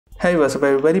Hey, what's up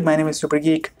everybody, my name is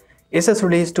Supergeek. Asus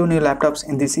released two new laptops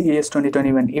in the CES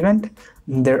 2021 event.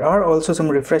 There are also some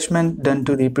refreshment done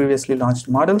to the previously launched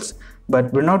models,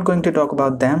 but we're not going to talk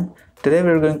about them. Today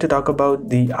we're going to talk about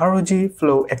the ROG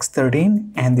Flow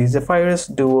X13 and the Zephyrus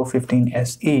Duo 15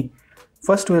 SE.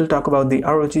 First we'll talk about the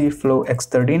ROG Flow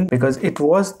X13 because it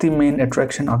was the main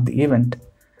attraction of the event.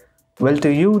 Well,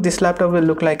 to you, this laptop will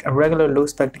look like a regular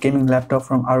low-spec gaming laptop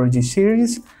from ROG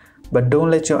series, but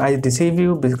don't let your eyes deceive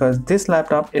you because this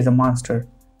laptop is a monster.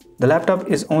 The laptop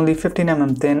is only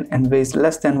 15mm thin and weighs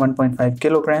less than 1.5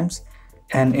 kilograms,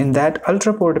 and in that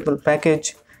ultra portable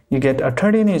package, you get a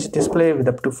 13-inch display with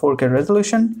up to 4K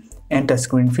resolution and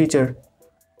touchscreen feature.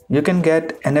 You can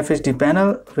get an FHD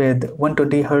panel with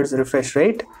 120Hz refresh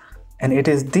rate, and it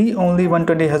is the only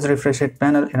 120Hz refresh rate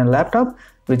panel in a laptop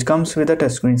which comes with a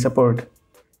touchscreen support.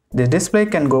 The display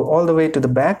can go all the way to the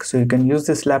back, so you can use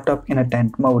this laptop in a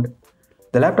tent mode.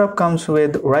 The laptop comes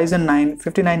with Ryzen 9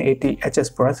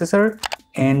 5980HS processor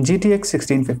and GTX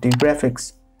 1650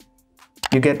 graphics.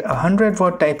 You get a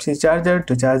 100-watt Type-C charger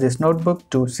to charge this notebook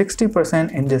to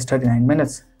 60% in just 39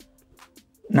 minutes.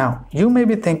 Now, you may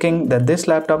be thinking that this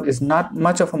laptop is not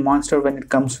much of a monster when it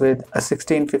comes with a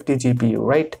 1650 GPU,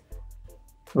 right?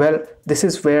 Well, this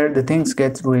is where the things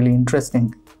get really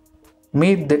interesting.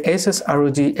 Meet the Asus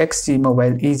ROG XG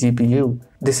Mobile eGPU.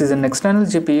 This is an external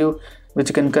GPU which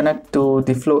you can connect to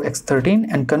the Flow X13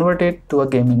 and convert it to a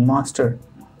gaming monster.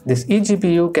 This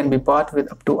eGPU can be bought with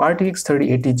up to RTX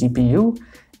 3080 GPU,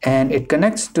 and it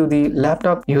connects to the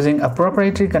laptop using a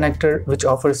proprietary connector which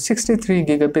offers 63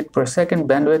 gigabit per second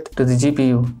bandwidth to the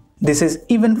GPU. This is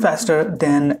even faster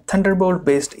than Thunderbolt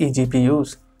based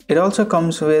eGPUs. It also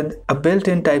comes with a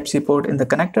built-in Type-C port in the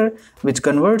connector which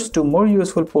converts to more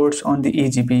useful ports on the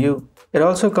eGPU. It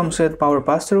also comes with power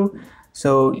pass-through,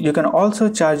 so you can also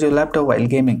charge your laptop while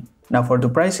gaming. Now for the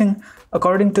pricing,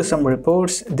 according to some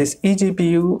reports, this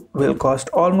eGPU will cost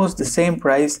almost the same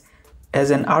price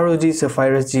as an ROG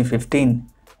Zephyrus G15.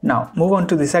 Now move on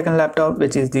to the second laptop,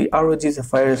 which is the ROG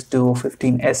Zephyrus Duo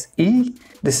 15 SE.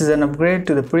 This is an upgrade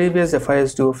to the previous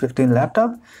Zephyrus Duo 15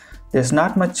 laptop. There's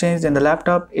not much change in the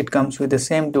laptop. It comes with the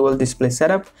same dual display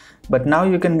setup, but now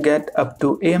you can get up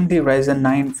to AMD Ryzen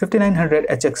 9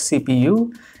 5900HX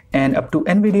CPU and up to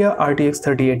NVIDIA RTX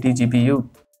 3080 GPU.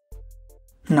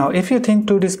 Now if you think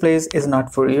two displays is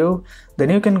not for you, then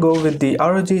you can go with the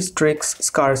ROG Strix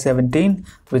Scar 17,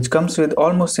 which comes with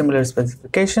almost similar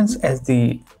specifications as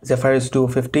the Zephyrus Duo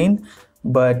 15,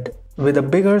 but with a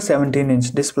bigger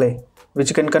 17-inch display, which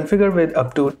you can configure with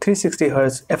up to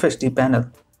 360Hz FHD panel.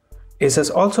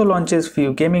 Asus also launches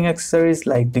few gaming accessories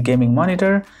like the gaming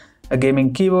monitor, a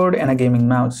gaming keyboard and a gaming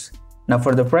mouse. Now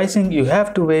for the pricing, you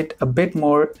have to wait a bit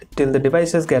more till the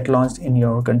devices get launched in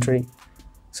your country.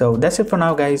 So that's it for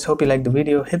now guys. Hope you liked the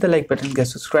video. Hit the like button, get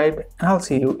subscribed, and I'll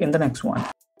see you in the next one.